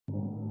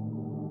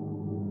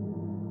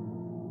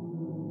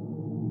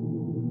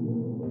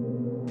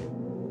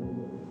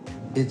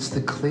It's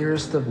the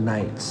clearest of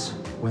nights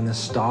when the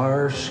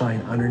stars shine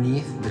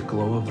underneath the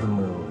glow of the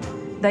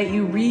moon. That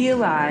you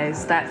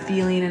realize that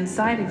feeling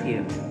inside of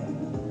you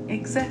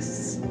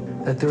exists.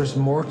 That there's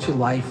more to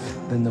life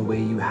than the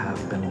way you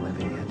have been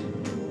living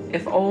it.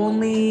 If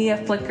only a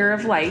flicker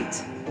of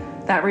light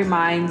that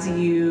reminds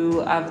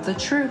you of the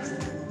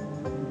truth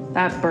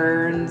that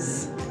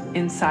burns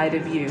inside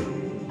of you.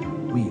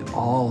 We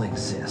all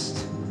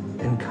exist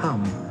and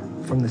come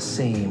from the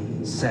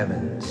same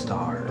 7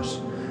 stars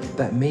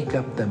that make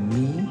up the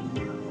me,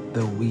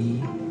 the we,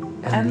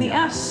 and the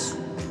us.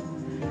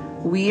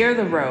 We are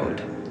the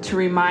road to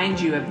remind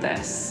you of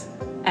this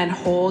and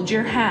hold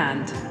your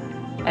hand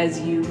as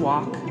you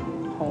walk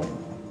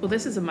home. Well,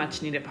 this is a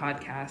much needed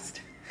podcast.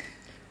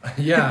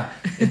 Yeah,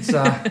 it's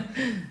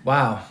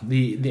wow.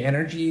 The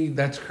energy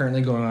that's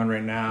currently going on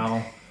right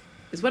now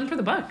is one for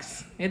the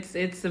books.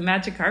 It's a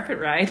magic carpet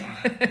ride.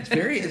 it's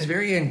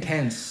very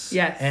intense.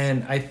 Yes.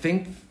 And I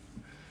think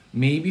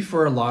maybe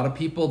for a lot of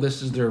people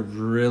this is their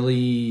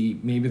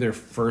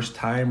first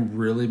time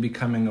really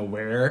becoming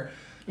aware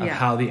of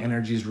how the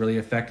energy is really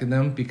affecting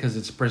them, because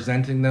it's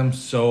presenting them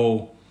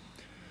so,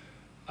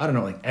 I don't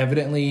know, like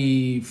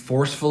evidently,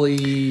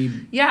 forcefully.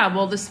 Yeah,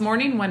 well, this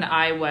morning when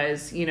I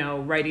was,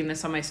 writing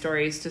this on my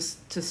stories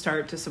to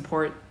start to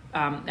support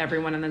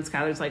everyone, and then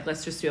Skylar's like,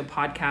 let's just do a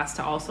podcast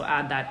to also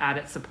add that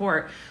added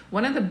support.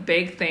 One of the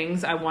big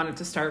things I wanted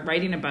to start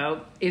writing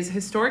about is,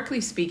 historically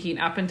speaking,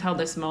 up until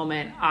this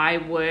moment, I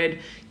would,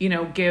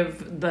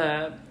 give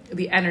the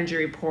energy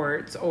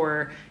reports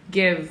or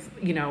give,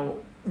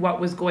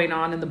 what was going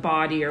on in the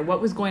body or what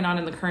was going on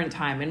in the current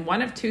time. And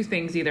one of two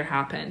things either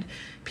happened.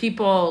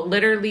 People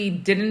literally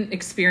didn't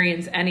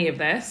experience any of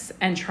this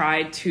and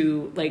tried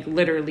to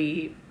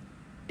literally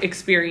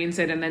experience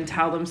it and then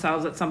tell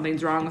themselves that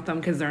something's wrong with them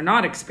because they're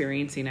not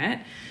experiencing it.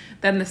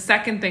 Then the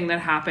second thing that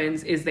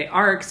happens is they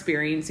are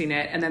experiencing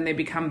it and then they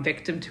become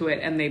victim to it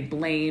and they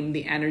blame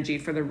the energy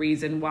for the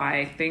reason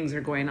why things are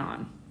going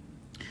on.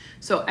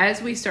 So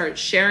as we start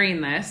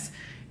sharing this,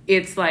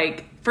 it's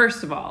like,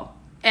 first of all,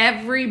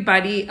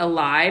 everybody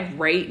alive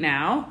right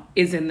now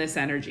is in this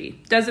energy.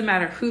 Doesn't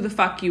matter who the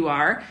fuck you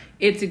are,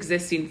 it's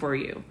existing for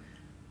you.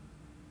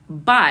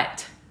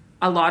 But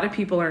a lot of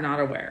people are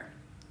not aware.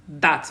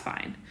 That's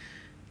fine.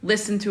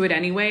 Listen to it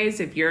anyways.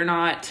 If you're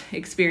not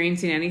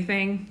experiencing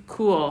anything,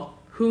 cool.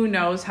 Who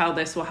knows how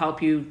this will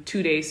help you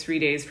 2 days, 3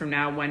 days from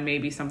now when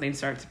maybe something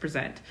starts to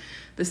present.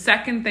 The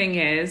second thing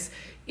is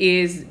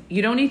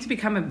you don't need to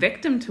become a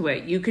victim to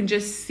it. You can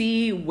just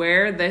see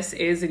where this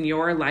is in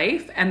your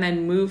life and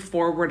then move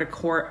forward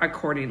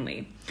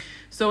accordingly.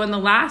 So in the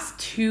last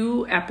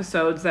 2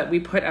 episodes that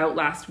we put out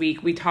last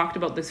week, we talked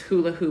about this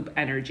hula hoop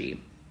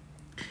energy.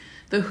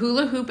 The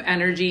hula hoop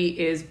energy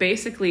is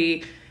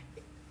basically,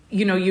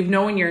 you've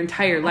known your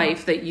entire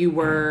life that you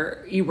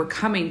were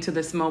coming to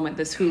this moment,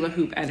 this hula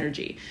hoop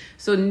energy.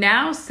 So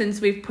now,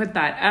 since we've put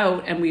that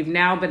out and we've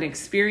now been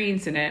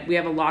experiencing it, we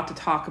have a lot to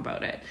talk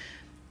about it.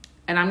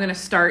 And I'm going to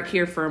start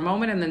here for a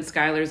moment and then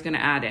Skylar's going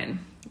to add in.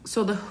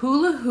 So the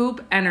hula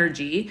hoop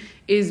energy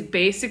is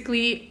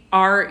basically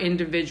our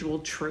individual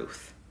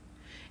truth.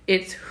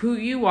 It's who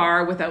you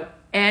are without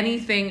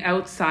anything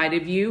outside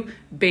of you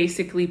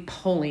basically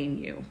pulling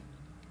you.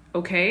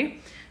 Okay?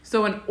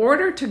 So in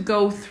order to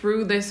go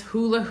through this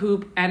hula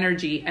hoop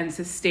energy and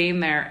sustain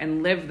there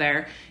and live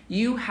there,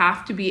 you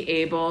have to be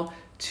able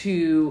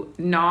to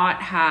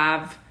not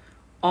have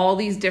all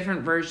these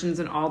different versions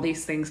and all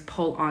these things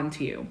pull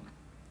onto you.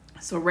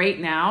 So right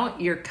now,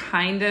 you're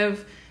kind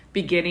of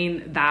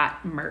beginning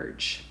that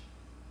merge.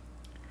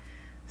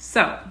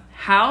 So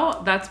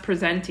how that's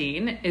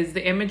presenting is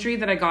the imagery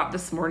that I got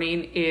this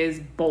morning is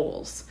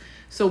bowls.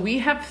 So we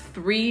have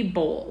 3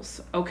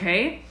 bowls,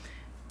 okay?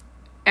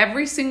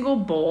 Every single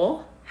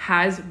bowl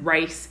has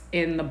rice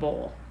in the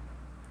bowl.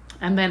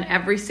 And then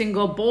every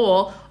single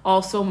bowl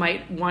also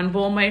one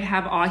bowl might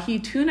have ahi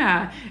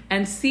tuna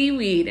and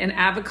seaweed and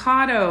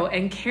avocado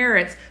and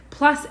carrots,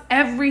 plus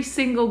every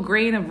single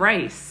grain of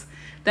rice.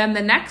 Then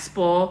the next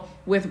bowl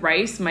with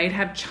rice might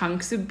have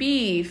chunks of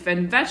beef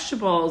and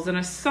vegetables and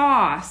a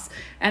sauce.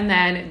 And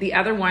then the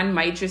other one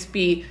might just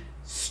be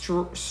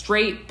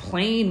straight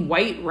plain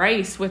white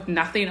rice with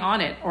nothing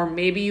on it. Or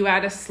maybe you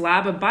add a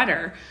slab of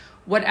butter.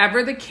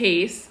 Whatever the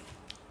case,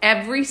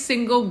 every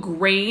single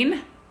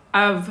grain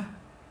of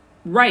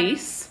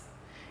rice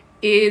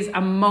is a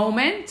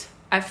moment,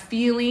 a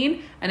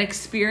feeling, an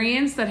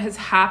experience that has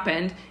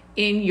happened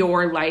in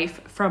your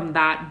life from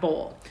that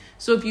bowl.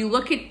 So if you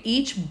look at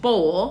each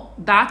bowl,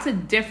 that's a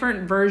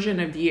different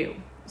version of you.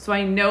 So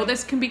I know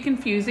this can be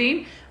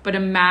confusing, but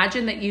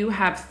imagine that you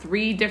have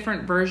 3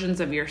 different versions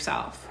of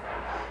yourself.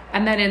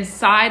 And then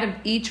inside of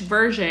each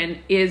version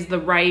is the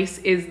rice,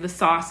 is the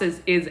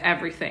sauces, is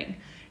everything.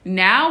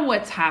 Now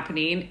what's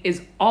happening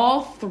is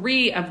all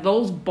 3 of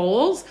those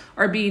bowls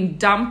are being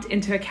dumped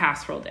into a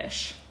casserole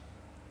dish.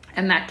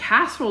 And that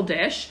casserole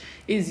dish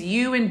is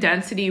you in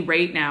density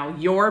right now,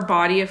 your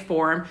body of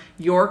form,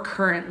 your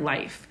current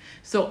life.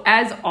 So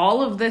as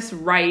all of this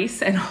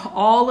rice and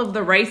all of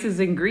the rice's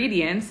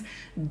ingredients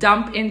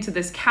dump into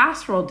this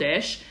casserole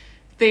dish,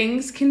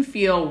 things can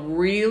feel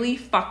really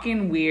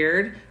fucking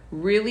weird,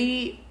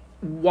 really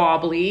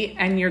wobbly,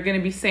 and you're going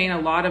to be saying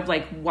a lot of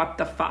like, what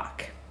the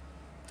fuck?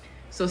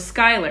 So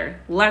Skylar,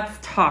 let's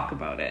talk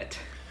about it.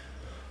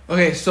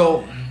 Okay,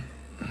 so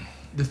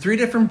the 3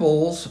 different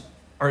bowls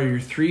are your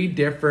 3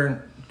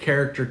 different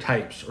character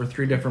types or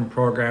 3 different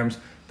programs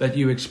that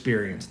you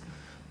experienced.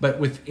 But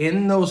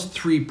within those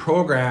 3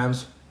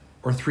 programs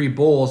or 3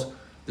 bowls,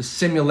 the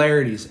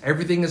similarities,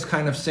 everything is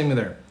kind of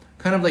similar.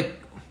 Kind of like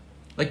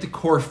the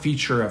core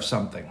feature of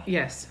something.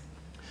 Yes.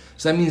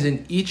 So that means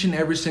in each and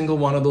every single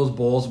one of those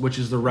bowls, which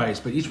is the rice,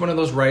 but each one of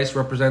those rice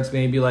represents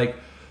maybe like,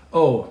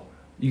 oh,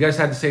 you guys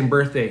had the same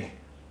birthday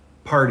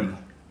party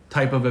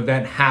type of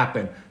event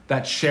happen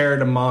that's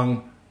shared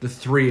among the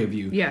 3 of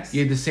you. Yes.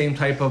 You had the same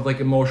type of like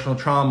emotional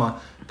trauma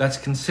that's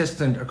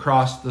consistent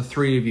across the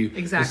 3 of you.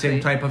 Exactly. The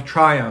same type of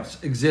triumphs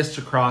exists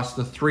across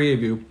the 3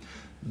 of you.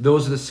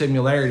 Those are the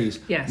similarities.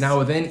 Yes. Now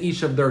within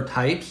each of their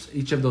types,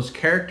 each of those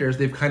characters,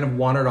 they've kind of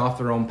wandered off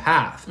their own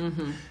path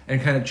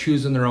and kind of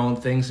choosing their own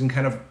things and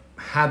kind of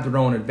had their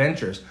own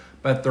adventures,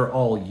 but they're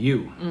all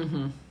you.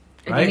 And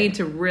right? you need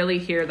to really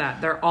hear that.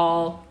 They're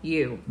all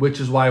you. Which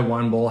is why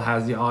one bowl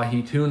has the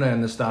ahi tuna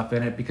and the stuff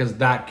in it, because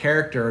that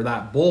character,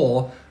 that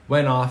bowl,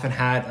 went off and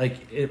had,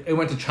 like, it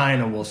went to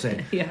China, we'll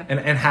say, Yeah. and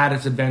had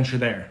its adventure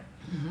there.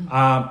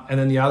 And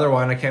then the other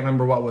one, I can't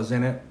remember what was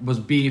in it, was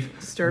beef.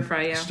 Stir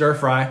fry, yeah. Stir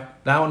fry.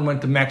 That one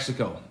went to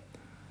Mexico.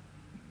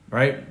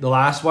 Right? The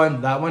last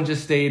one, that one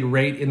just stayed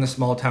right in the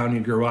small town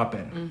you grew up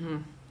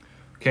in.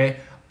 Okay?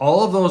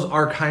 All of those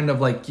are kind of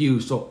like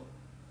you. So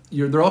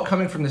they're all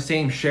coming from the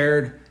same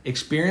shared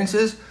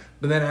experiences,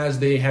 but then as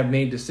they have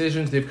made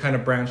decisions, they've kind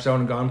of branched out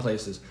and gone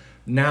places.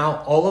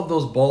 Now, all of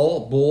those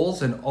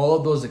bowls and all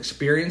of those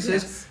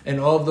experiences Yes. and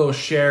all of those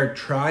shared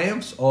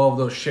triumphs, all of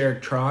those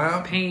shared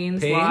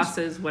Pains,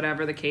 losses,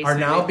 whatever the case are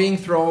may now be. being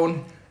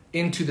thrown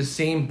into the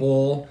same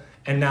bowl,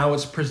 and now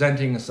it's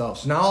presenting itself.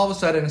 So now all of a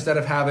sudden, instead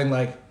of having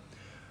like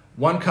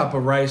 1 cup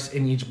of rice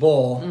in each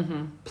bowl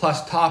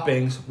plus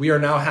toppings, we are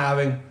now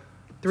having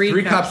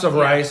 3 cups of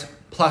rice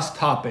plus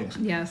toppings.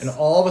 Yes. And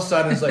all of a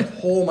sudden it's like,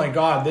 oh my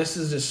God, this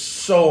is just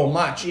so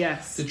much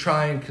Yes. to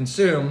try and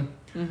consume.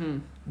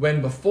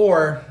 When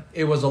before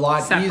it was a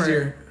lot Separate.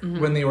 easier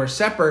when they were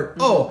separate.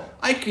 Oh,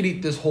 I could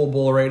eat this whole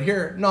bowl right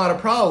here, not a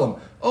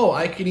problem. Oh,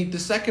 I can eat the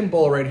second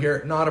bowl right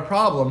here, not a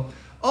problem.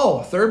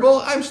 Oh, third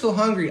bowl, I'm still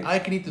hungry. I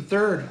can eat the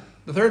third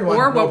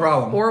one, no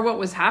problem. Or what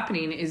was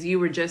happening is you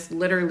were just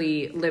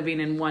literally living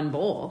in one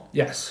bowl.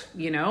 Yes.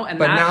 You know, and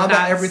But now that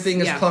that's-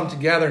 everything is yeah. clumped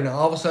together, now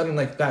all of a sudden,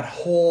 like that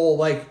whole,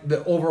 like the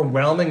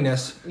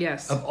overwhelmingness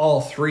Yes. of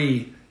all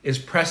 3 is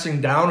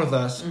pressing down with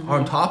us,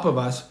 on top of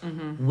us,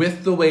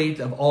 with the weight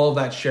of all of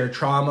that shared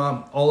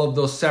trauma. All of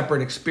those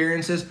separate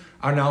experiences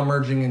are now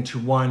merging into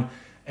one,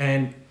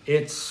 and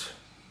it's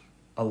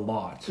a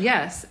lot.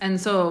 Yes. And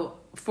so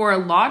for a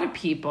lot of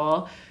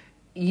people,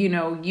 you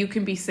know, you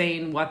can be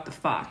saying, what the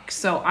fuck?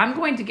 So I'm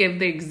going to give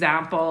the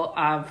example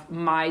of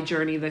my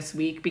journey this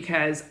week,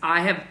 because I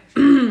have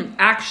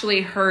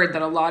actually heard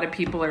that a lot of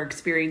people are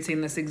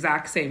experiencing this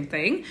exact same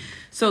thing.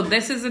 So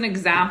this is an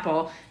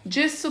example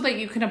just so that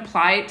you can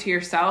apply it to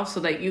yourself,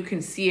 so that you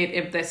can see it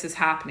if this is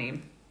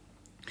happening.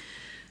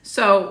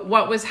 So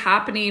what was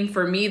happening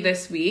for me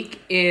this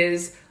week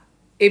is,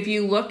 if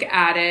you look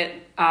at it,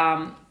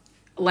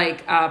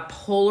 like a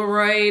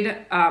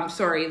Polaroid,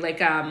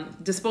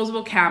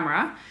 disposable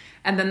camera.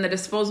 And then the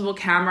disposable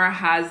camera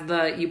has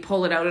you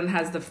pull it out and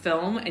has the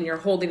film, and you're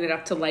holding it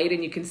up to light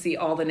and you can see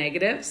all the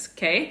negatives.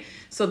 Okay.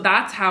 So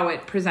that's how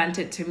it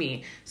presented to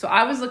me. So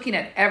I was looking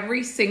at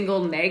every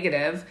single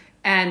negative,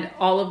 and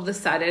all of a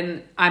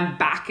sudden I'm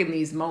back in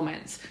these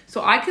moments.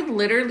 So I could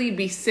literally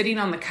be sitting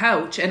on the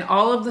couch, and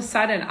all of a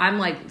sudden I'm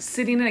like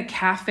sitting in a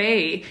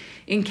cafe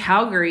in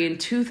Calgary in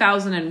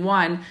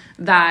 2001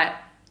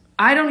 that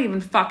I don't even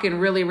fucking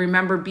really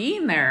remember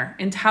being there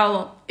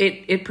until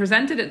it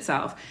presented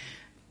itself.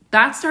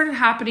 That started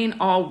happening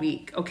all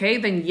week, okay?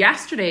 Then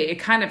yesterday, it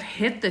kind of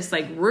hit this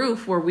like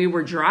roof where we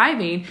were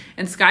driving,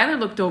 and Skylar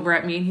looked over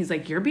at me and he's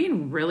like, you're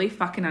being really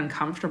fucking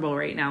uncomfortable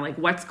right now. Like,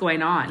 what's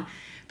going on?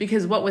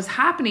 Because what was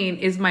happening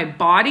is my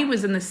body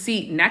was in the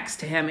seat next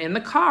to him in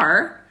the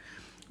car,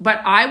 but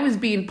I was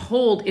being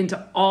pulled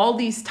into all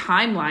these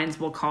timelines,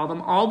 we'll call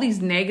them, all these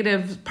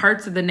negative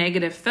parts of the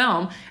negative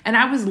film. And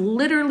I was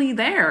literally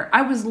there.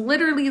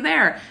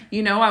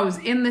 You know, I was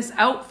in this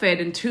outfit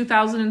in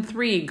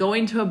 2003,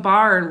 going to a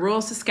bar in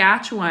rural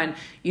Saskatchewan.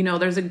 You know,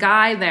 there's a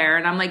guy there,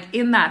 and I'm like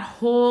in that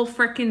whole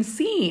freaking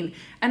scene.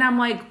 And I'm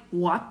like,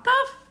 what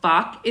the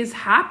fuck is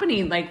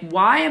happening? Like,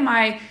 why am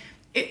I...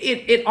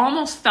 It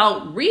almost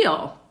felt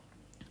real.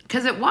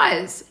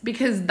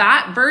 Because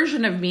that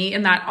version of me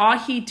in that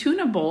ahi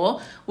tuna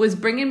bowl was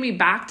bringing me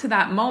back to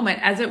that moment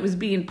as it was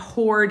being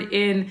poured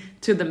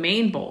into the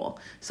main bowl.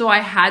 So I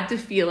had to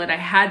feel it, I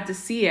had to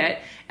see it,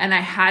 and I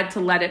had to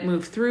let it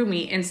move through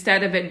me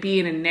instead of it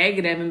being a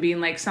negative and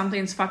being like,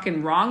 something's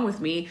fucking wrong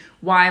with me.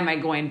 Why am I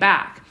going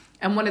back?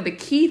 And one of the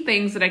key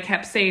things that I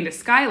kept saying to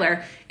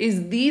Skylar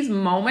is these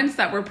moments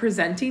that were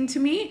presenting to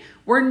me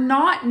were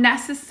not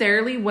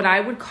necessarily what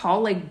I would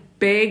call like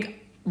big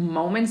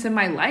moments in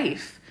my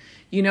life.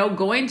 You know,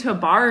 going to a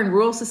bar in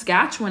rural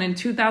Saskatchewan in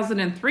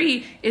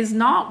 2003 is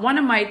not one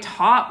of my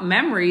top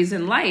memories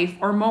in life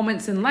or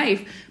moments in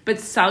life, but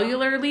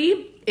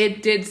cellularly,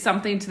 it did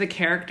something to the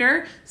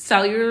character.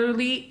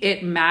 Cellularly,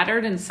 it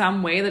mattered in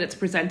some way that it's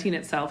presenting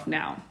itself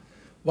now.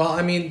 Well,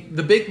 I mean,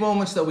 the big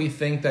moments that we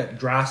think that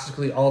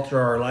drastically alter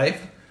our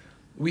life,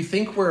 we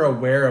think we're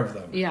aware of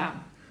them. Yeah.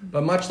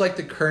 But much like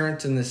the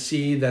current and the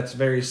sea that's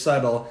very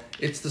subtle,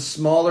 it's the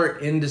smaller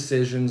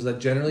indecisions that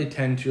generally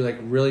tend to like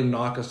really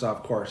knock us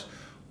off course.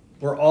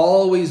 We're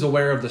always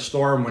aware of the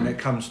storm when it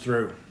comes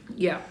through.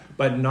 Yeah.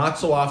 But not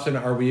so often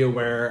are we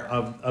aware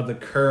of the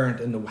current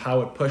and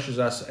how it pushes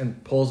us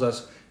and pulls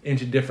us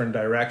into different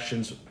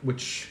directions,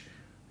 which,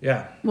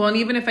 yeah. Well, and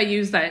even if I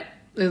use that,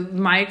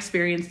 my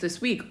experience this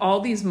week,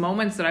 all these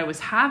moments that I was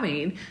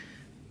having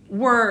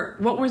were,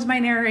 what was my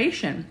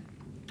narration?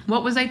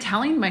 What was I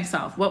telling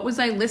myself? What was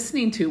I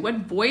listening to? What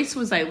voice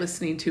was I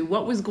listening to?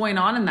 What was going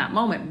on in that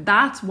moment?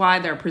 That's why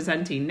they're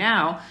presenting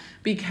now,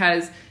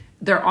 because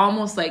they're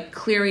almost like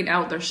clearing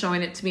out. They're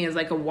showing it to me as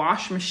like a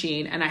wash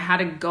machine, and I had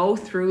to go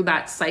through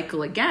that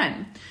cycle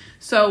again.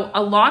 So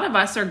a lot of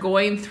us are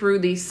going through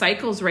these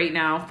cycles right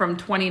now from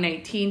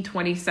 2019,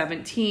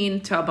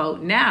 2017 to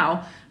about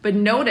now. But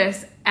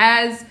notice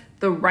as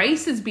the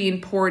rice is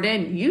being poured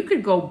in, you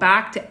could go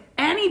back to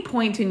any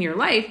point in your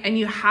life and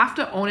you have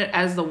to own it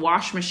as the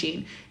wash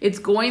machine. It's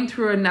going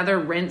through another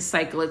rinse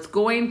cycle. It's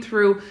going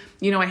through,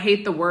 you know, I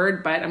hate the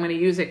word, but I'm going to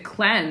use it,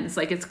 cleanse.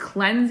 Like it's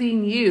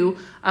cleansing you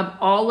of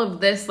all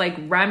of this like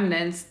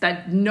remnants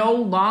that no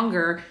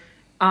longer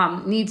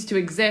needs to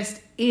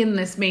exist in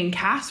this main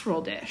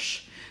casserole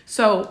dish.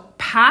 So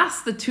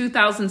past the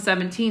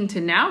 2017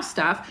 to now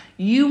stuff,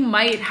 you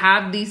might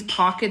have these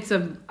pockets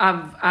of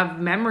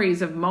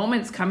memories of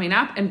moments coming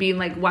up and being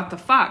like, what the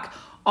fuck?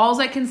 All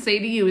I can say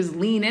to you is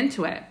lean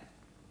into it.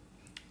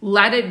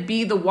 Let it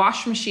be the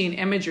wash machine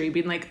imagery,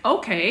 being like,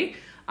 okay,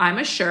 I'm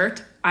a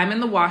shirt. I'm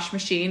in the wash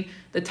machine.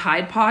 The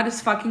Tide Pod is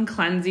fucking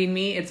cleansing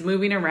me. It's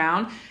moving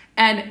around.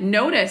 And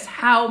notice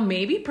how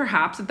maybe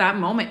perhaps at that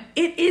moment,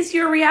 it is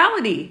your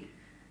reality.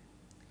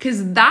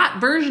 Because that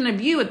version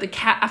of you at the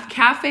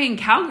cafe in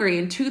Calgary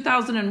in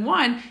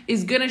 2001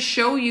 is going to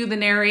show you the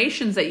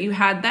narrations that you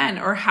had then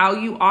or how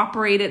you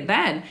operated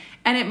then.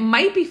 And it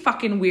might be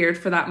fucking weird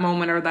for that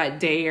moment or that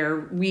day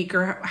or week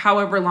or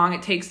however long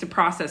it takes to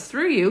process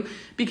through you,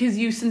 because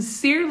you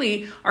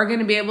sincerely are going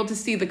to be able to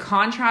see the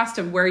contrast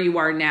of where you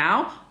are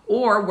now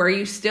or where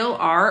you still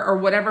are or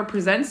whatever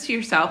presents to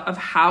yourself of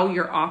how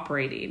you're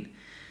operating.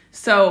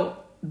 So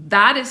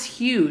that is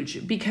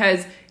huge,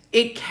 because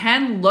it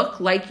can look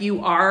like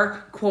you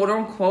are, quote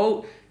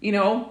unquote, you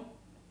know,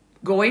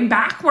 going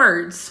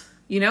backwards.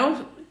 You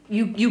know,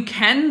 you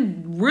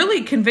can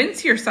really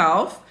convince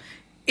yourself,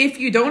 if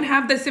you don't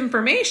have this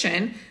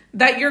information,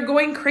 that you're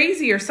going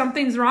crazy or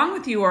something's wrong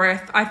with you, or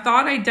I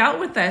thought I dealt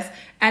with this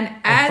and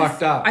I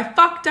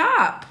fucked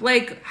up.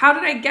 Like, how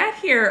did I get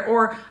here?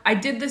 Or I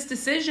did this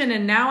decision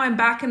and now I'm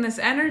back in this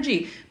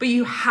energy. But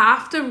you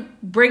have to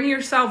bring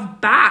yourself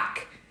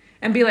back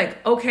and be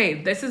like, okay,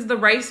 this is the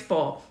rice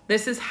bowl.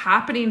 This is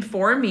happening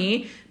for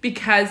me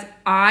because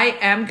I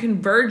am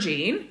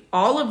converging.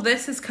 All of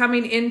this is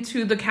coming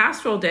into the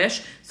casserole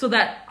dish so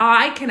that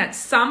I can, at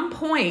some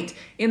point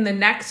in the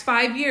next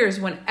 5 years,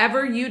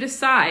 whenever you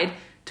decide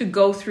to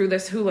go through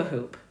this hula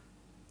hoop.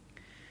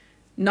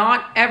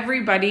 Not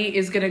everybody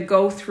is going to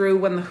go through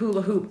when the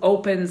hula hoop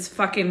opens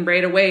fucking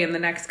right away in the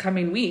next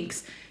coming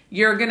weeks.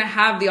 You're going to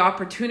have the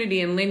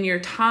opportunity in linear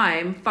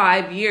time,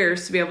 5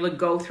 years, to be able to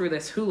go through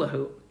this hula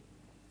hoop.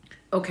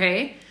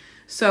 Okay,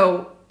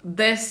 so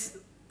this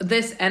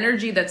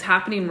energy that's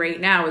happening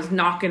right now is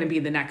not going to be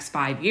the next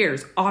 5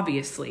 years,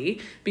 obviously,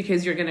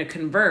 because you're going to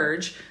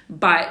converge,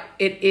 but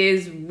it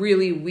is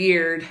really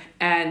weird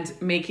and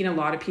making a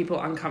lot of people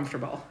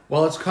uncomfortable.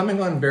 Well, it's coming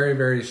on very,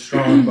 very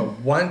strong, but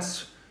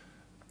once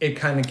it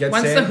kind of gets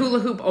once in... the hula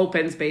hoop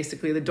opens,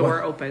 basically, the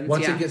door opens.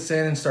 Once it gets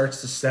in and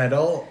starts to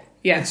settle...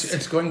 Yes.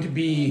 It's going to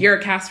be... You're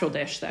a casserole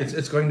dish then.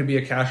 It's going to be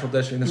a casserole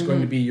dish, and it's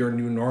going to be your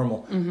new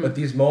normal. But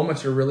these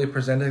moments are really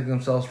presenting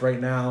themselves right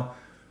now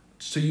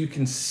so you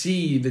can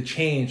see the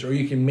change, or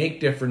you can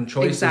make different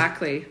choices.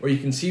 Exactly. Or you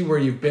can see where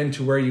you've been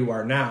to where you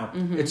are now.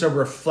 It's a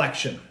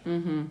reflection.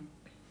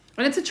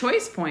 And it's a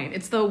choice point.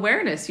 It's the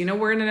awareness. You know,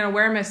 we're in an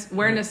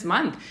awareness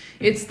month.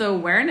 It's the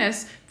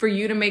awareness for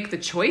you to make the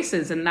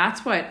choices. And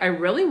that's what I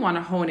really want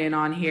to hone in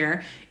on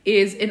here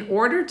is, in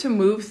order to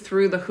move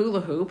through the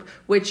hula hoop,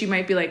 which you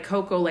might be like,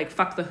 Coco, like,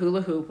 fuck the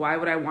hula hoop. Why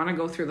would I want to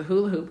go through the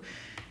hula hoop?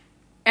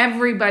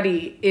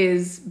 Everybody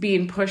is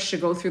being pushed to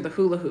go through the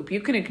hula hoop.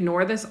 You can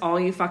ignore this all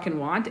you fucking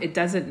want. It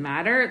doesn't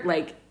matter.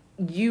 Like,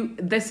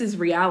 this is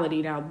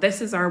reality now. This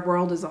is our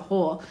world as a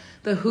whole.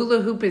 The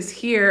hula hoop is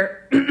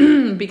here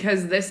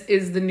because this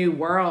is the new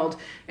world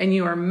and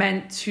you are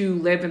meant to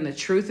live in the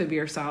truth of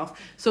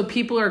yourself. So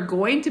people are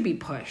going to be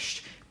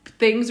pushed.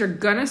 things are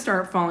going to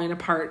start falling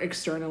apart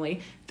externally.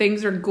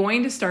 Things are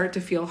going to start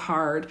to feel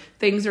hard.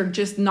 Things are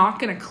just not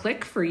going to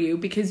click for you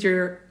because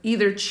you're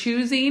either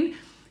choosing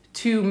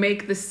to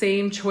make the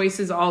same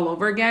choices all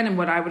over again. And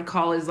what I would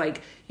call is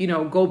like,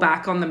 go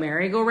back on the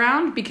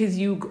merry-go-round, because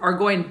you are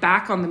going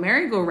back on the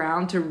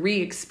merry-go-round to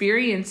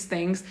re-experience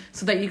things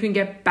so that you can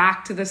get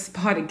back to the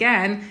spot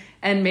again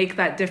and make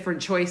that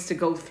different choice to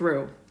go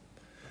through.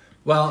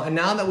 Well, and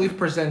now that we've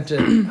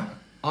presented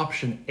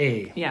option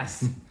A.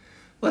 Yes.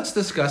 Let's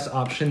discuss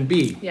option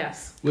B.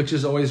 Yes. Which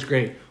is always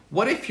great.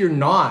 What if you're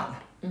not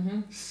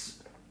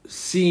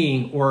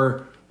seeing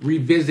or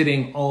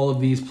revisiting all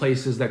of these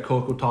places that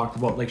Coco talked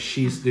about like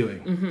she's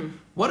doing?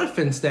 What if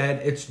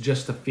instead it's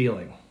just a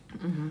feeling?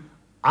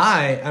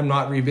 I am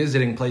not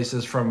revisiting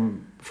places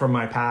from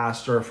my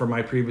past or from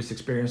my previous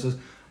experiences.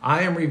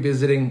 I am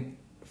revisiting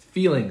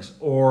feelings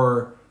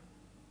or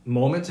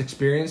moments,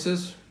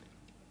 experiences.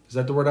 Is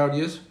that the word I would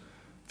use?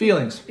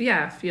 Feelings.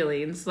 Yeah,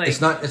 feelings. Like it's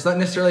not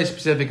necessarily a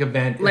specific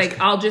event. Like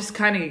I'll just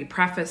kind of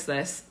preface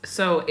this.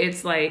 So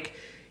it's like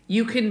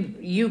you can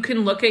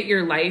look at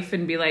your life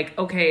and be like,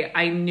 okay,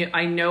 I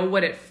know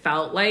what it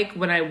felt like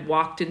when I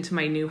walked into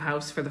my new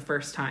house for the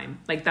first time.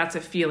 Like that's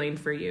a feeling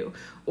for you.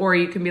 Or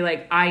you can be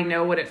like, I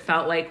know what it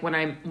felt like when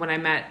I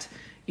met,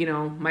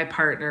 my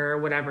partner or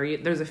whatever.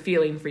 There's a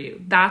feeling for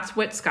you. That's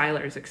what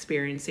Skylar's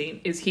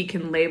experiencing, is he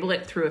can label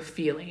it through a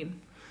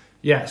feeling.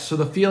 Yes. So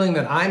the feeling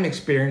that I'm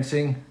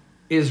experiencing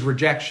is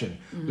rejection.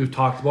 We've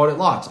talked about it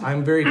lots.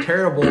 I'm very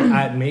terrible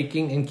at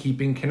making and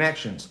keeping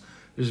connections.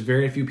 There's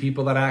very few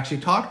people that I actually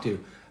talk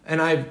to.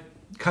 And I've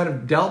kind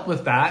of dealt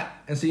with that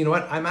and said, you know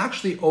what, I'm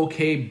actually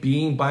okay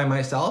being by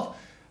myself.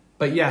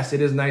 But yes,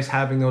 it is nice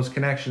having those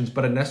connections,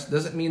 but it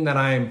doesn't mean that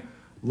I'm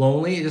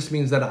lonely. It just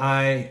means that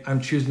I'm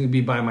choosing to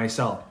be by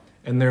myself.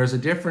 And there's a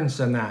difference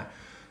in that.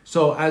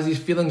 So as these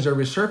feelings are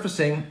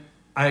resurfacing,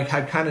 I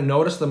had kind of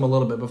noticed them a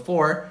little bit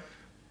before,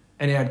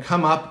 and it had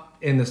come up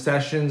in the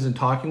sessions and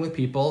talking with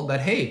people that,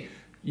 hey,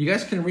 you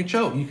guys can reach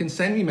out. You can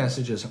send me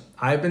messages.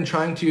 I've been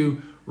trying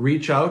to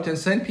reach out and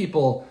send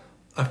people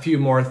a few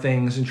more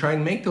things and try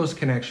and make those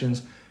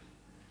connections.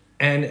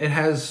 And it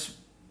has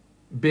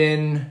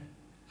been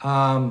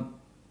not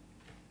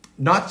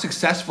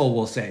successful,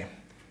 we'll say,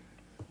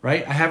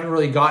 right? I haven't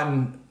really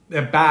gotten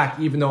it back,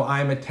 even though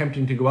I'm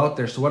attempting to go out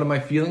there. So what am I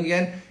feeling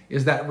again?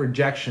 Is that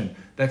rejection.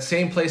 That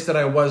same place that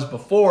I was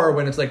before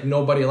when it's like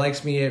nobody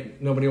likes me,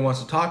 nobody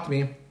wants to talk to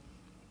me.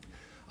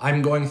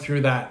 I'm going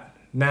through that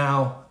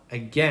now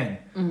again.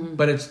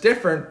 But it's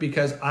different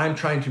because I'm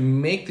trying to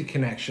make the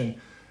connection,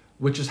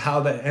 which is how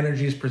the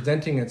energy is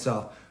presenting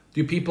itself.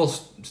 Do people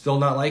still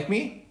not like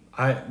me?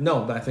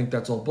 No, I think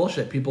that's all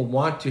bullshit. People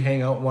want to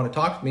hang out and want to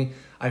talk to me.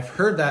 I've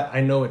heard that. I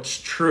know it's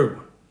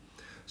true.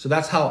 So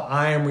that's how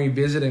I am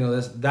revisiting all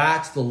this.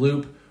 That's the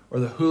loop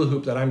or the hula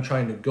hoop that I'm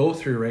trying to go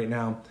through right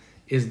now.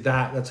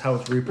 That's how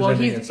it's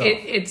representing itself.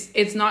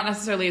 It's not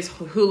necessarily his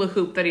hula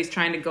hoop that he's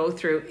trying to go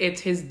through.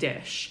 It's his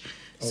dish.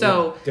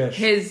 So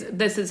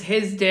this is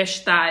his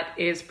dish that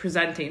is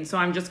presenting. So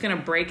I'm just going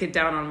to break it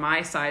down on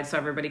my side so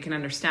everybody can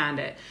understand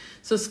it.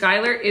 So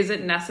Skylar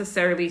isn't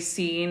necessarily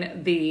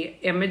seeing the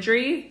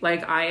imagery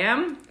like I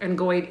am and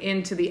going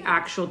into the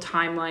actual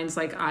timelines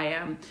like I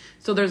am.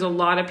 So there's a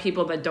lot of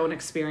people that don't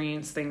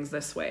experience things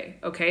this way.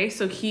 Okay.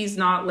 So he's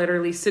not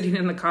literally sitting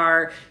in the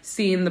car,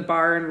 seeing the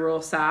bar in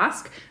rural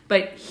Sask,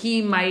 but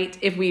he might,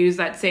 if we use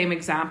that same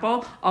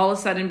example, all of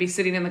a sudden be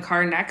sitting in the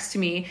car next to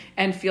me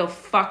and feel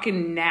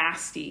fucking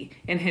nasty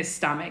in his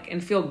stomach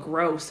and feel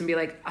gross and be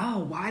like, oh,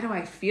 why do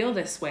I feel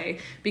this way?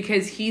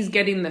 Because he's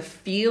getting the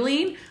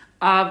feeling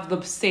of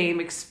the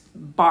same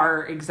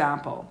bar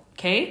example.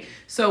 Okay.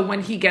 So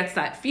when he gets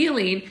that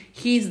feeling,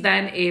 he's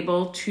then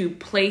able to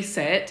place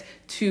it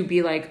to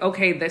be like,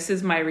 okay, this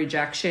is my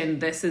rejection.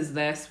 This is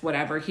this,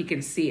 whatever. He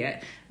can see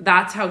it.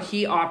 That's how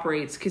he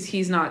operates, because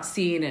he's not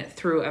seeing it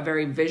through a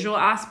very visual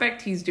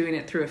aspect. He's doing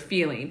it through a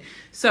feeling.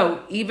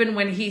 So even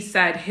when he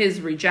said his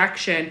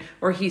rejection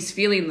or he's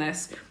feeling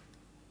this,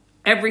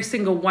 every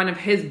single one of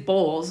his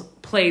bowls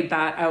played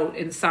that out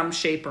in some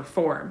shape or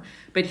form,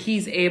 but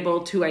he's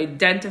able to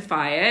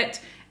identify it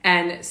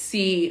and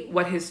see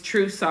what his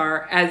truths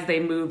are as they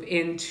move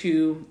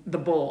into the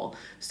bowl.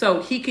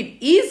 So he could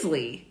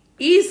easily,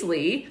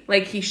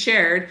 like he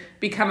shared,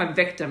 become a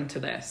victim to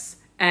this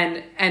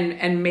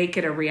and make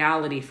it a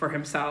reality for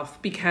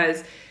himself,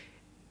 because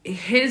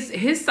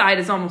his side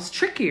is almost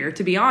trickier,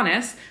 to be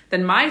honest,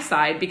 than my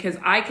side, because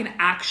I can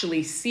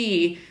actually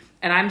see,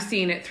 and I'm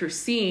seeing it through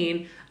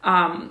seeing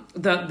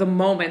the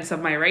moments of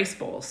my rice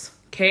bowls.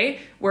 Okay.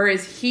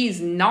 Whereas he's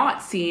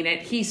not seeing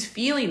it, he's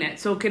feeling it.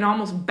 So it can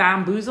almost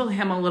bamboozle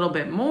him a little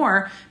bit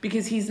more,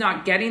 because he's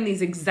not getting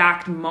these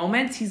exact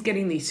moments. He's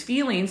getting these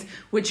feelings,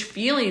 which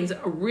feelings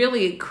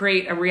really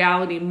create a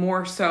reality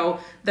more so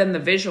than the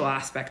visual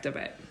aspect of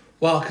it.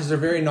 Well, because they're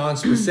very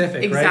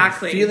non-specific,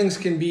 Exactly. right? Feelings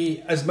can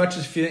be, as much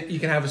as you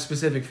can have a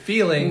specific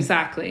feeling.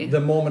 Exactly. The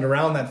moment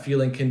around that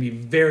feeling can be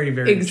very,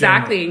 very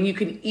exactly, general. and you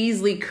can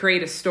easily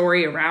create a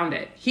story around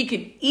it. He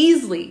could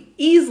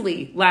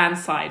easily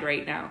landslide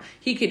right now.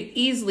 He could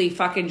easily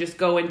fucking just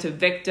go into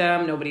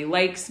victim. Nobody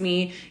likes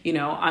me. You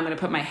know, I'm gonna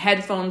put my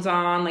headphones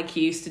on like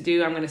he used to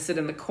do. I'm gonna sit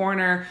in the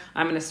corner.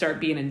 I'm gonna start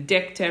being a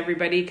dick to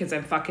everybody because I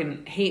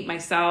fucking hate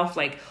myself.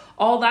 Like,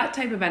 all that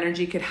type of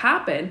energy could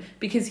happen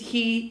because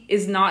he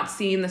is not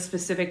seeing the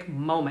specific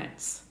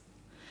moments.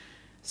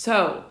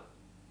 So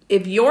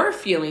if you're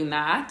feeling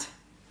that,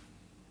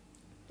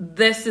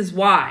 this is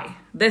why.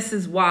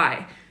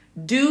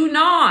 Do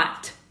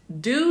not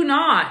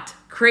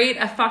create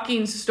a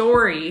fucking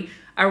story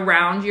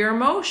around your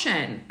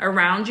emotion,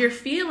 around your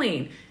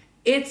feeling.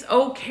 It's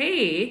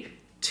okay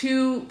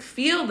to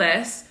feel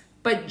this,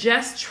 but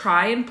just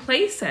try and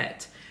place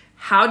it.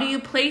 How do you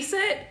place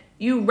it?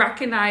 You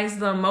recognize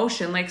the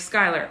emotion, like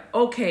Skylar.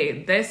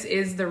 Okay, this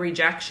is the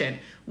rejection.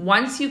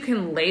 Once you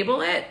can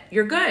label it,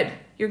 you're good.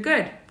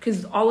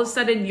 Because all of a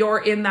sudden you're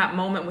in that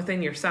moment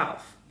within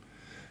yourself.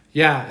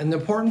 Yeah, and the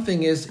important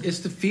thing is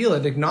to feel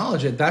it,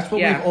 acknowledge it. That's what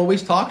we've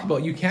always talked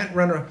about. You can't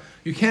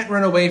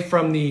run away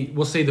from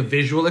we'll say the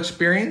visual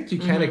experience. You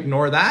can't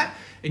ignore that.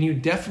 And you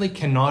definitely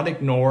cannot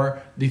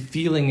ignore the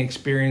feeling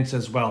experience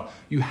as well.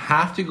 You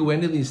have to go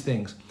into these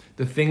things.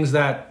 The things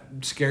that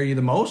scare you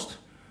the most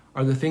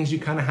are the things you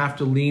kind of have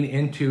to lean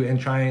into and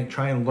try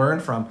and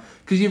learn from,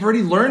 because you've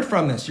already learned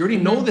from this. You already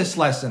know this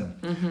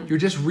lesson. You're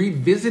just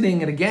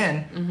revisiting it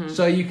again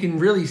so you can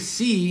really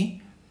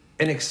see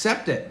and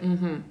accept it.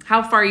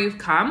 How far you've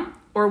come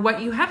or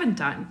what you haven't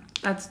done.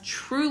 That's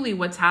truly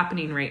what's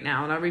happening right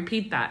now. And I'll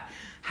repeat that.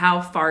 How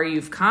far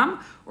you've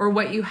come or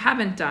what you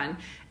haven't done.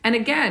 And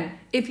again,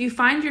 if you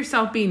find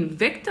yourself being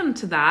victim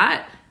to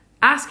that,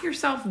 ask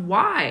yourself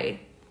why.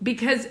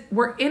 Because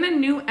we're in a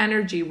new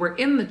energy. We're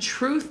in the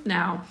truth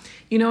now.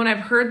 You know, and I've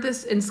heard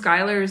this in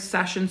Skylar's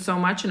session so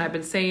much, and I've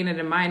been saying it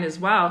in mine as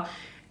well.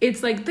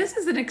 It's like, this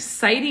is an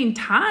exciting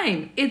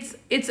time. It's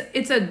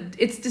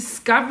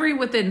discovery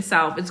within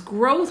self. It's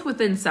growth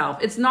within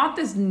self. It's not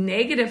this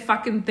negative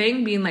fucking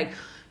thing being like,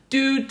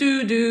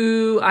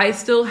 I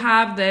still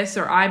have this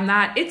or I'm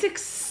that. It's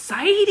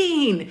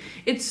exciting.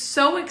 It's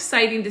so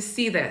exciting to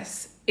see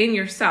this in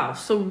yourself.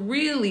 So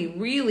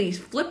really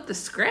flip the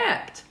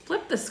script.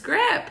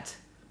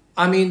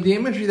 I mean, the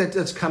imagery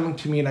that's coming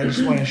to me, and I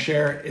just want to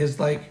share, is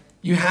like,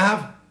 you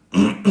have,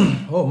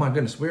 oh my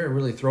goodness, we're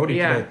really throaty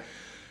today.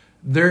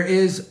 There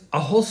is a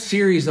whole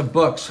series of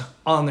books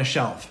on the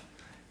shelf.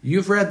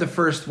 You've read the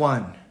first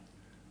one.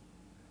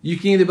 You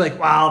can either be like,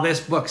 wow,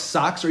 this book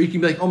sucks, or you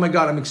can be like, oh my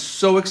God, I'm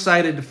so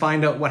excited to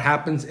find out what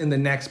happens in the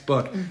next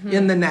book,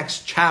 in the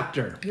next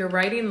chapter. You're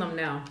writing them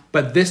now.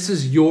 But this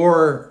is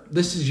your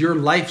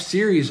life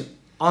series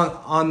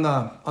on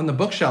the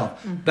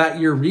bookshelf that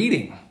you're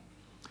reading.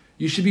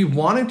 You should be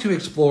wanting to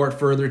explore it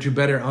further to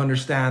better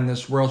understand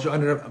this world,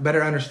 to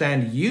better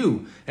understand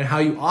you and how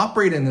you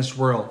operate in this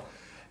world,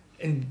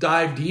 and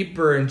dive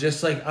deeper and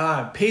just like,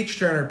 page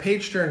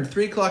turn,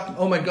 3 o'clock.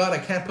 Oh my God, I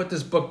can't put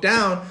this book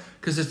down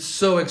because it's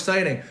so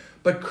exciting.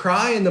 But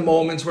cry in the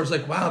moments where it's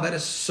like, wow, that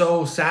is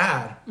so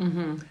sad.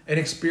 And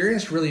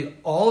experience really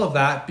all of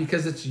that,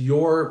 because it's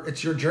your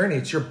journey.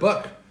 It's your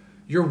book.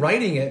 You're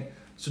writing it.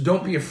 So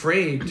don't be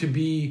afraid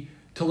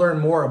to learn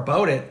more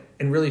about it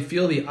and really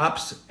feel the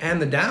ups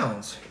and the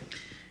downs.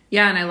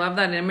 Yeah, and I love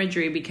that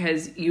imagery,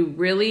 because you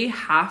really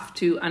have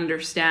to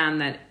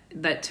understand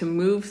that to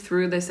move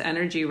through this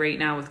energy right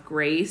now with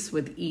grace,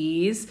 with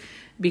ease,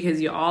 because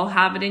you all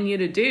have it in you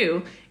to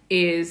do,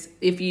 is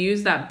if you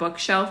use that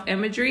bookshelf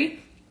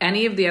imagery,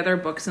 any of the other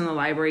books in the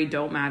library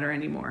don't matter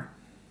anymore.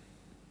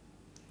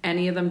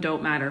 Any of them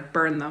don't matter.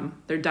 Burn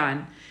them. They're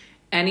done.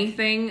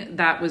 Anything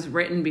that was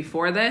written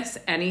before this,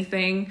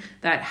 anything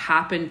that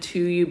happened to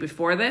you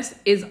before this,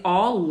 is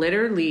all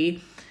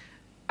literally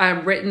a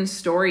written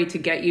story to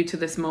get you to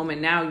this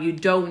moment now. You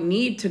don't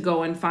need to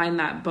go and find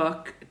that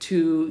book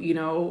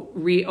to,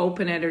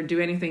 reopen it or do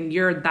anything.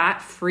 You're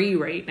that free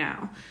right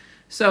now.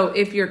 So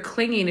if you're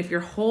clinging, if you're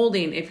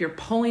holding, if you're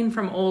pulling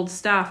from old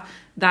stuff,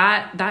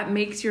 that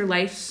makes your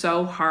life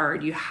so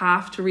hard. You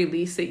have to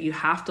release it. You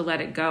have to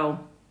let it go,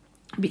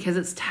 because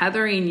it's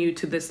tethering you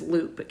to this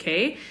loop,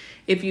 okay?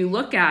 If you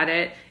look at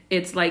it,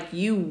 it's like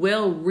you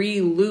will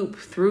re-loop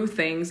through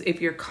things if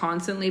you're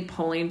constantly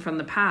pulling from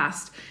the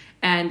past.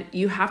 And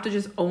you have to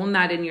just own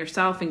that in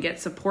yourself and get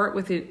support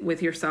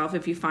with yourself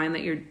if you find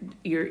that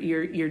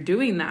you're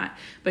doing that.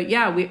 But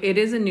yeah, it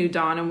is a new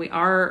dawn, and we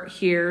are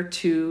here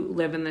to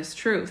live in this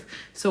truth.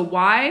 So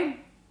why,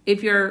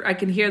 I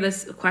can hear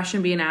this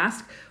question being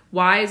asked,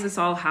 why is this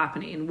all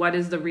happening? What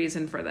is the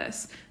reason for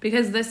this?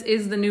 Because this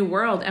is the new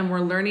world, and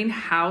we're learning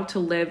how to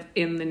live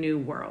in the new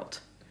world.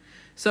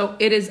 So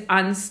it is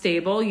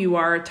unstable. You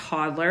are a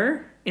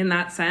toddler in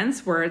that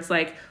sense, where it's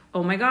like,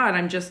 oh my God,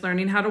 I'm just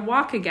learning how to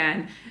walk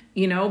again,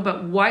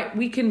 but what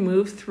we can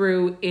move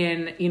through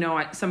in,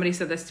 somebody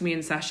said this to me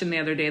in session the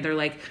other day. They're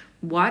like,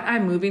 what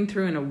I'm moving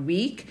through in a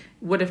week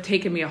would have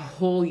taken me a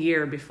whole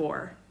year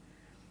before.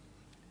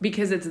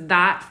 because it's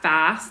that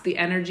fast. The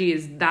energy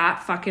is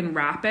that fucking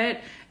rapid,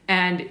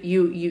 and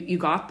you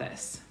got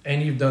this.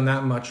 And you've done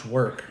that much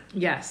work.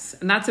 Yes.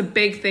 And that's a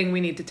big thing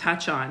we need to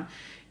touch on.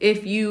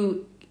 If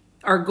you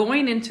are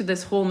going into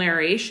this whole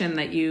narration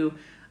that you're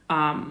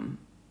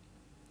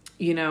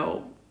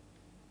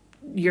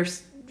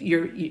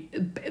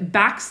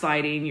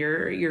backsliding,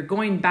 you're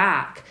going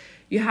back,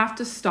 you have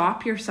to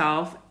stop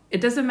yourself. It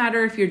doesn't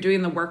matter if you're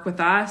doing the work with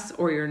us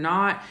or you're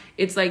not.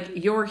 It's like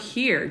you're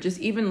here. Just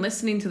even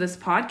listening to this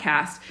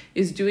podcast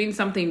is doing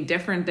something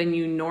different than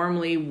you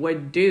normally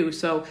would do.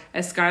 So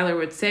as Skylar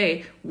would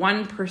say,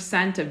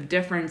 1% of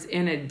difference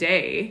in a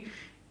day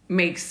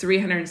makes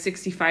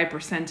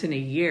 365% in a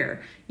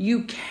year.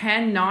 You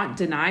cannot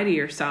deny to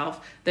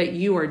yourself that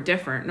you are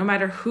different. No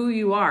matter who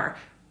you are,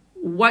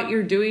 what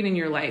you're doing in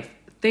your life,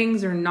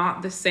 things are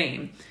not the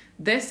same.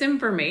 This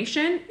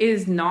information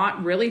is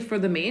not really for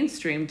the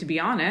mainstream, to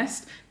be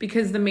honest,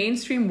 because the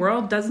mainstream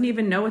world doesn't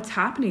even know what's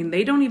happening.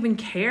 They don't even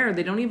care.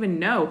 They don't even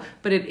know,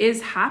 but it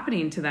is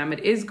happening to them. It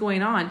is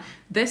going on.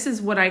 This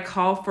is what I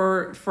call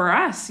for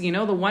us, the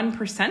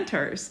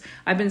 1%ers.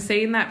 I've been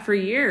saying that for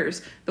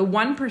years. The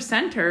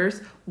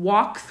 1%ers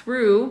walk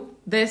through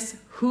this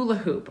hula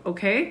hoop,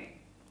 okay?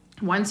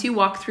 Once you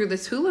walk through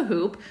this hula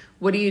hoop,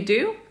 what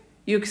do?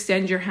 You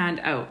extend your hand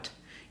out.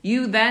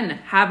 You then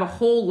have a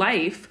whole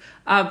life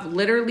of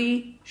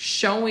literally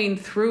showing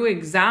through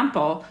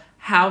example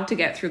how to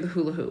get through the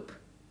hula hoop.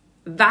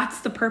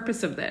 That's the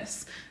purpose of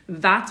this.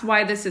 That's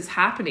why this is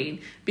happening,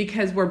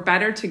 because we're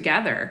better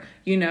together.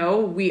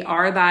 We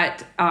are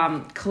that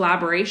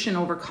collaboration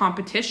over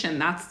competition.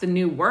 That's the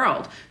new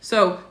world.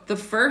 So the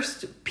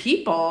first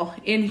people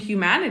in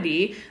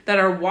humanity that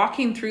are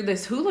walking through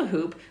this hula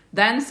hoop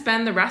then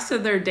spend the rest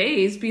of their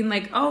days being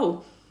like,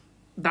 oh,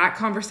 that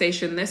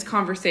conversation, this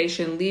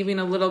conversation, leaving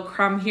a little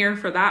crumb here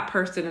for that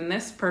person and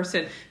this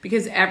person,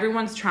 because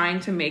everyone's trying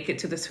to make it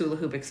to this hula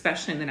hoop,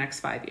 especially in the next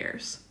 5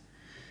 years.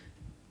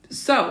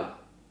 So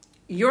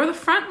you're the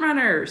front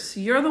runners.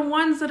 You're the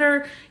ones that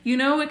are,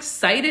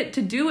 excited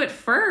to do it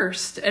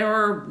first,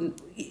 or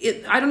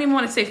I don't even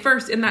want to say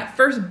first, in that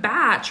first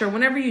batch or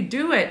whenever you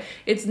do it.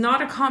 It's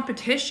not a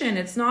competition.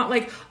 It's not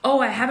like,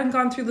 oh, I haven't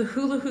gone through the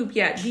hula hoop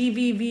yet.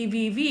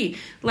 V.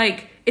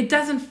 Like, it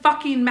doesn't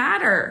fucking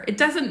matter. It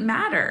doesn't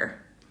matter.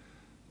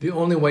 The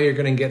only way you're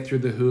going to get through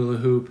the hula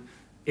hoop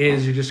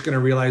is you're just going to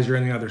realize you're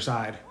on the other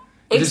side.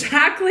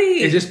 Exactly.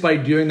 It's just by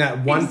doing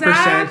that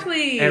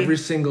 1% every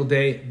single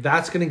day,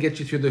 that's going to get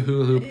you through the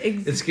hula hoop.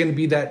 It's going to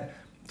be that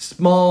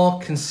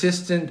small,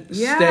 consistent,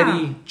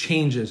 steady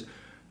changes.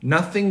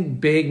 Nothing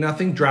big,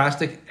 nothing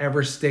drastic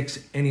ever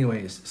sticks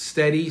anyways.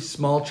 Steady,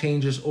 small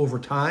changes over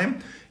time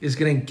is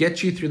going to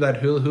get you through that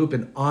hula hoop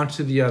and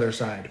onto the other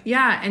side.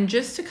 Yeah, and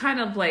just to kind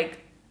of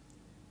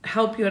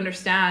help you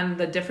understand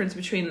the difference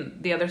between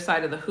the other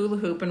side of the hula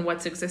hoop and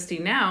what's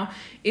existing now,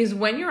 is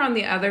when you're on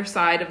the other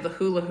side of the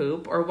hula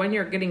hoop, or when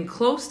you're getting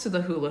close to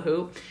the hula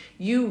hoop,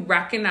 you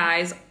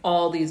recognize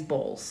all these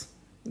bowls.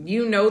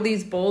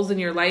 These bowls in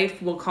your life,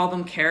 we'll call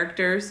them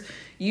characters.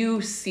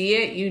 You see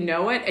it, you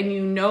know it, and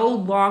you no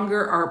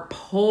longer are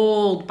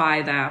pulled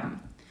by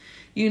them.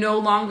 You no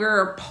longer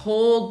are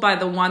pulled by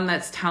the one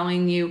that's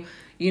telling you,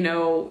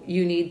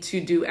 you need to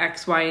do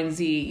X, Y, and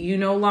Z. You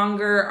no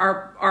longer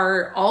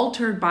are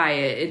altered by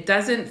it. It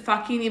doesn't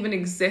fucking even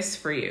exist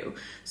for you.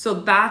 So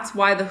that's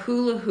why the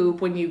hula hoop,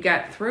 when you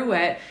get through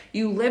it,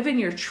 you live in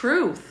your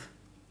truth.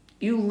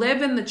 You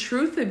live in the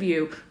truth of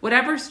you.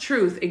 Whatever's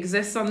truth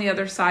exists on the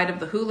other side of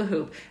the hula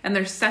hoop. And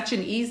there's such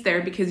an ease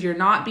there because you're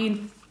not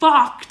being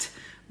fucked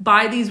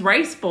by these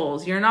rice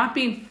bowls. You're not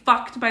being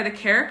fucked by the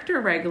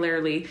character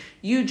regularly.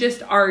 You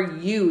just are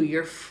you.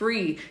 You're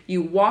free.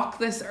 You walk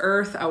this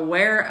earth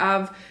aware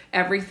of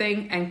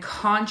everything and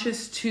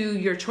conscious to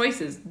your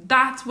choices.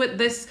 That's what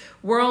this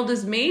world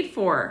is made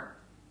for.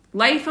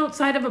 Life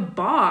outside of a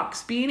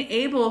box, being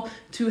able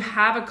to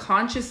have a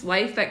conscious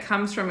life that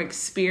comes from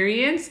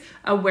experience,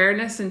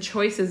 awareness, and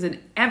choices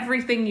in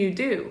everything you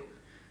do.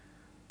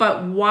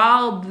 But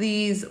while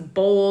these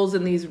bowls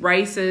and these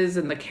rices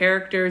and the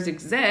characters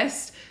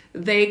exist,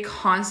 they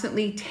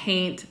constantly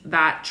taint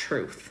that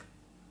truth.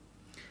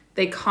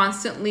 They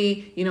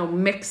constantly,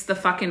 mix the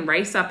fucking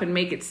rice up and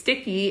make it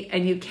sticky,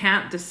 and you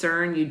can't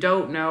discern, you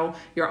don't know,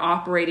 you're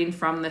operating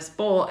from this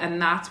bowl,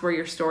 and that's where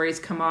your stories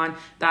come on,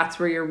 that's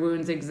where your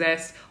wounds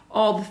exist,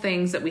 all the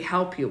things that we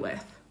help you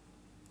with.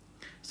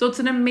 So it's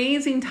an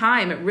amazing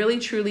time, it really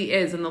truly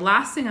is. And the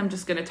last thing I'm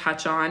just going to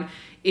touch on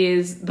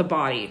is the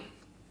body.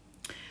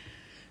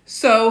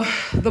 So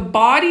the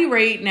body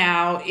right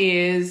now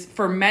is,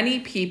 for many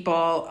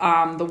people,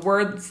 the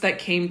words that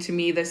came to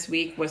me this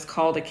week was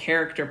called a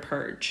character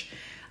purge.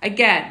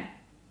 Again,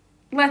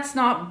 let's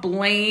not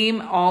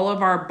blame all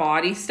of our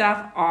body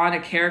stuff on a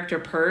character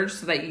purge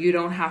so that you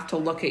don't have to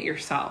look at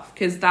yourself.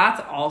 Because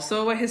that's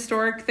also a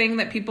historic thing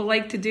that people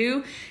like to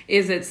do,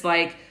 is it's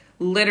like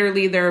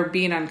literally they're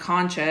being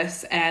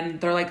unconscious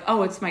and they're like,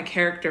 oh, it's my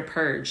character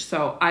purge,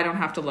 so I don't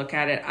have to look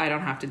at it. I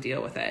don't have to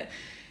deal with it.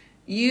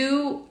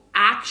 You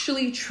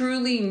actually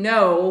truly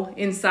know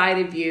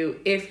inside of you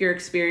if you're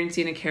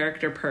experiencing a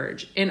character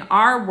purge. In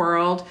our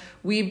world,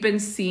 we've been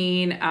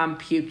seeing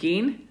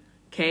puking,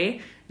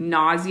 okay?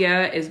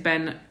 Nausea has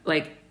been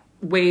like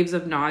waves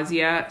of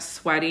nausea,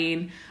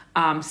 sweating,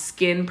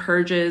 skin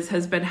purges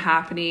has been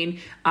happening.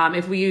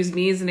 If we use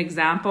me as an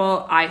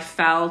example, I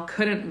fell,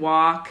 couldn't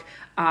walk,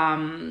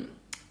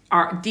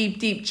 our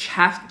deep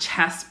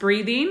chest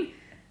breathing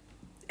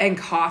and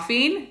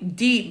coughing,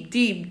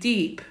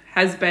 deep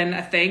has been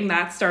a thing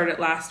that started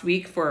last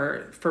week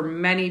for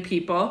many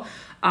people,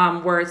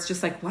 where it's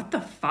just like, what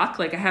the fuck?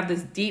 Like I have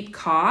this deep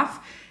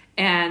cough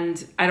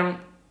and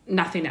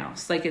nothing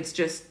else. Like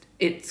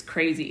it's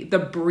crazy. The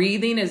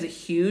breathing is a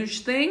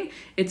huge thing.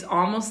 It's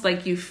almost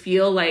like you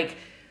feel like,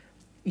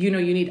 you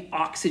need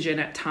oxygen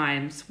at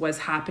times was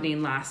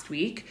happening last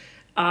week.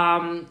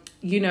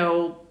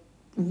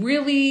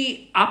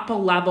 Really up a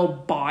level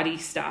body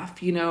stuff,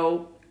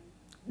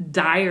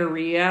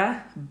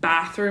 diarrhea,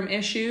 bathroom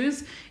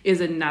issues is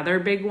another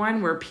big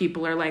one where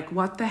people are like,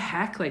 what the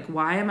heck? Like,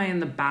 why am I in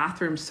the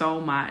bathroom so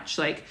much?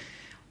 Like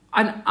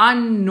an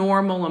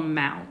unnormal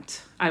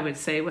amount, I would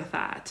say with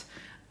that.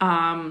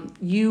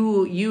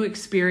 You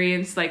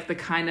experienced like the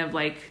kind of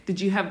like, did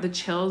you have the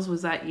chills?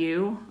 Was that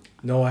you?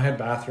 No, I had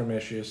bathroom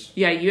issues.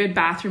 Yeah, you had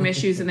bathroom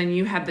issues, and then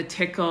you had the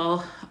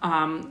tickle.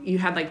 You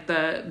had like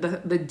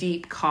the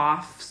deep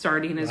cough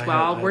starting as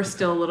well. We're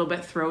still a little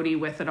bit throaty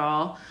with it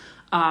all.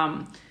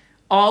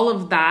 All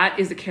of that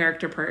is a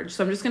character purge.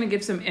 So I'm just going to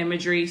give some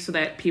imagery so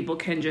that people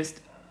can just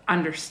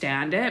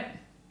understand it.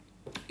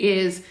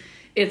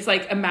 It's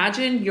like,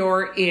 imagine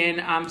you're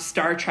in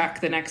Star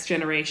Trek: The Next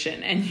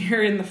Generation, and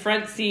you're in the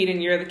front seat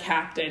and you're the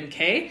captain,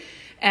 okay?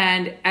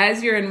 And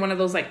as you're in one of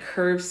those like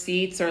curved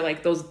seats or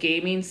like those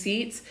gaming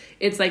seats,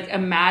 it's like,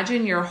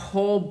 imagine your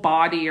whole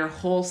body, your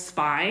whole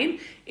spine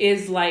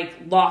is like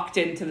locked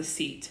into the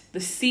seat.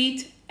 The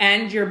seat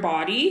and your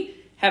body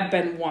have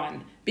been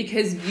one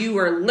because you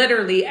are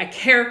literally a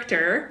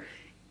character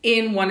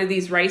in one of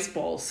these rice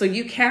bowls. So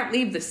you can't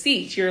leave the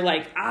seat. You're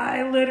like,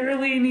 I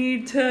literally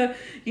need to,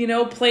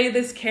 play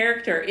this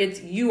character.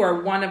 You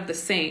are one of the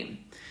same.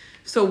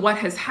 So what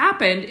has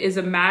happened is,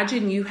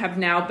 imagine you have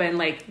now been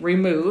like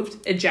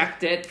removed,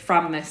 ejected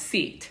from the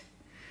seat.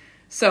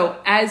 So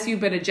as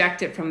you've been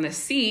ejected from the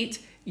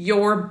seat,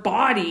 your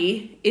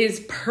body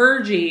is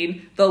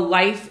purging the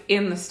life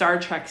in the Star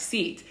Trek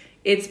seat.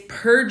 It's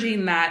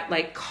purging that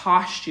like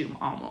costume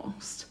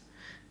almost.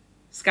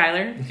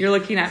 Skylar, you're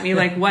looking at me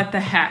like, what the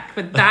heck?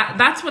 But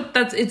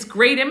it's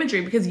great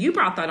imagery because you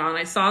brought that on.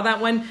 I saw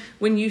that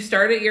when you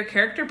started your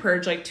character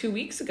purge like 2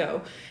 weeks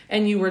ago,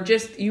 and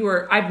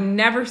I've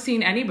never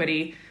seen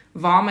anybody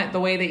vomit the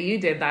way that you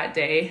did that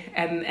day,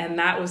 and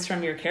that was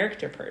from your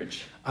character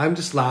purge. I'm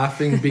just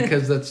laughing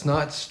because that's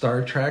not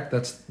Star Trek.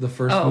 That's the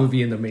first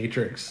movie in the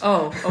Matrix.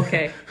 Oh,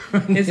 okay.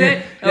 Is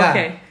it? Yeah,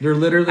 okay. They're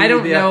literally... I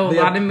don't know a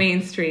lot of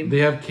mainstream. They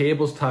have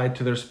cables tied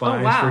to their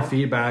spines for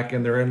feedback,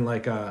 and they're in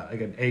like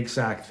an egg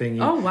sac thingy.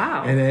 Oh,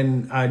 wow. And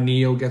then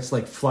Neo gets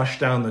like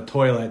flushed down the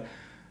toilet,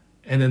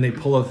 and then they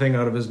pull a thing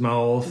out of his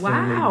mouth.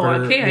 Wow.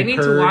 I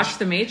need to watch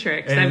The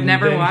Matrix. I've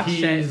never watched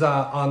it. He's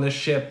on the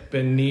ship,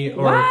 and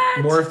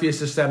Morpheus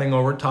is standing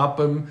over top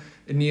him,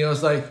 and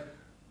Neo's like,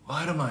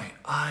 why do my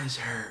eyes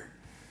hurt?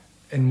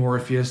 And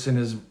Morpheus, in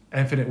his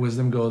infinite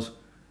wisdom, goes,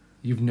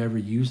 you've never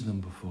used them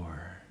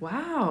before.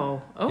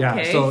 Wow. Okay.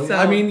 Yeah, so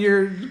I mean,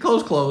 you're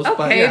close.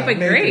 Okay, but Matrix,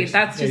 great.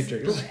 That's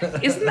Matrix.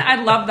 just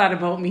I love that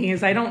about me,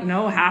 is I don't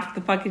know half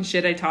the fucking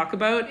shit I talk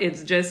about.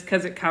 It's just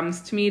because it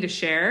comes to me to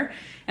share,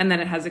 and then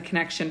it has a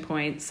connection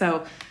point.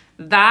 So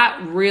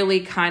that really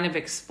kind of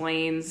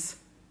explains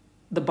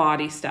the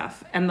body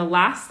stuff. And the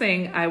last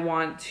thing I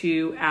want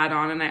to add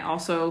on, and I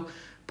also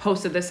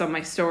posted this on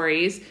my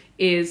stories,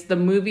 is the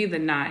movie The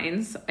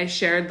Nines. I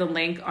shared the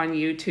link on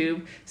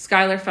YouTube.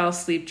 Skylar fell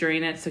asleep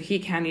during it, so he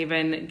can't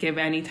even give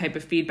any type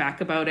of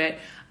feedback about it.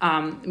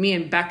 Me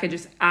and Becca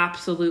just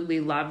absolutely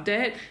loved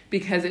it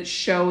because it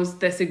shows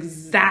this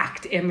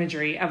exact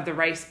imagery of the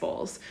rice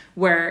bowls,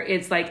 where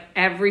it's like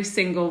every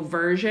single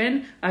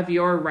version of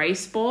your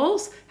rice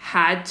bowls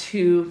had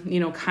to,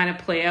 kind of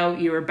play out.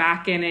 You were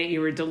back in it,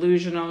 you were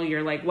delusional,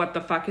 you're like, what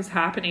the fuck is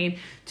happening?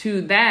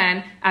 To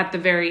then, at the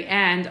very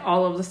end,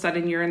 all of a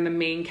sudden you're in the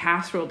main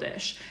casserole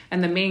dish.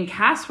 And the main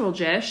casserole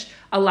dish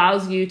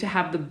allows you to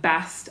have the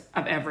best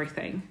of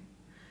everything.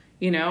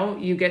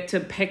 You get to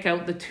pick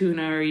out the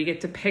tuna, or you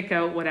get to pick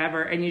out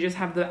whatever, and you just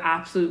have the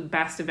absolute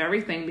best of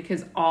everything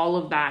because all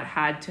of that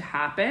had to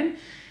happen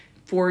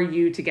for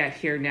you to get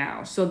here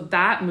now. So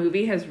that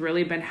movie has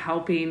really been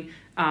helping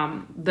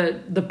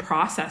the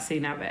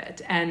processing of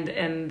it.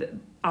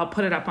 And I'll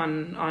put it up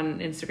on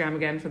Instagram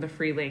again for the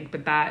free link,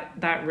 but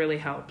that really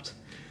helped.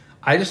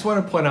 I just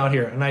want to point out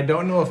here, and I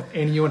don't know if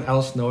anyone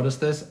else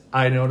noticed this.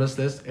 I noticed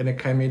this, and it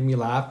kind of made me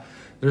laugh.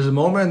 There's a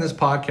moment in this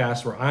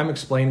podcast where I'm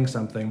explaining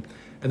something,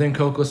 and then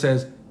Coco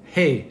says,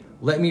 hey,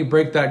 let me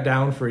break that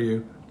down for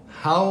you.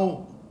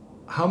 How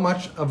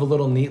much of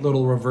a neat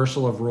little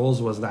reversal of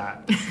roles was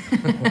that?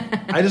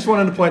 I just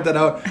wanted to point that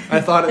out.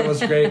 I thought it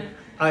was great.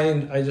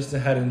 I just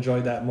had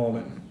enjoyed that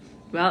moment.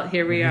 Well,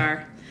 here we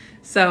are.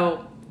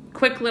 So,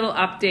 quick little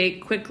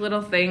update, quick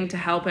little thing to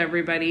help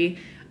everybody.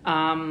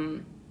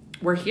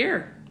 We're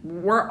here.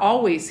 We're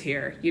always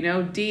here. You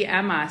know,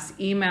 DM us,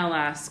 email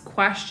us,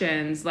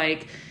 questions.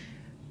 Like,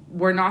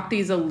 we're not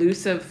these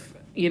elusive,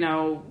 you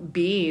know,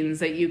 beings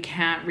that you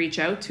can't reach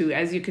out to.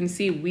 As you can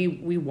see,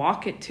 we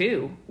walk it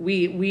too.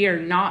 We are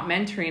not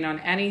mentoring on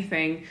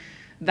anything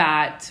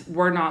that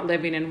we're not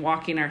living and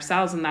walking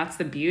ourselves. And that's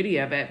the beauty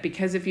of it.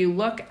 Because if you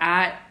look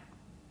at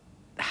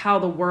how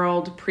the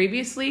world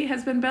previously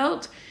has been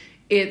built,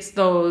 it's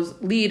those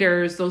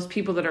leaders, those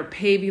people that are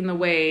paving the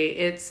way.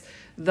 It's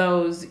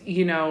those,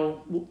 you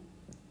know,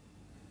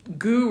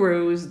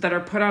 gurus that are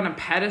put on a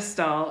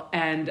pedestal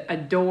and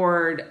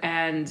adored,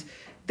 and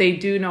they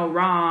do no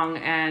wrong,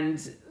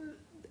 and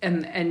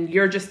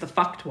you're just the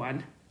fucked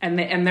one, and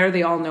they're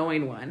the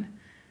all-knowing one.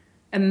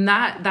 And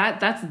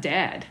that's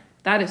dead.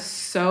 That is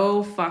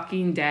so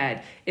fucking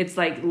dead. It's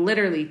like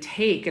literally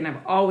take, and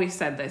I've always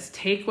said this,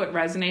 take what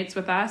resonates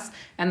with us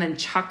and then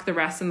chuck the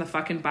rest in the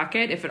fucking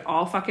bucket. If it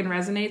all fucking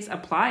resonates,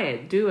 apply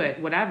it, do it,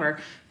 whatever.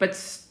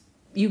 But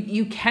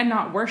you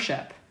cannot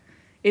worship.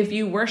 If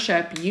you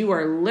worship, you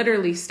are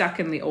literally stuck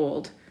in the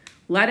old.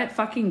 Let it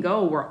fucking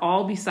go. We're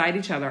all beside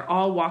each other,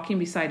 all walking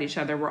beside each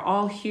other. We're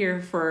all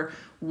here for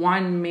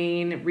one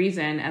main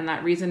reason, and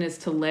that reason is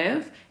to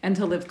live, and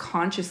to live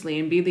consciously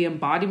and be the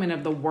embodiment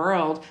of the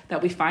world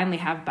that we finally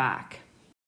have back.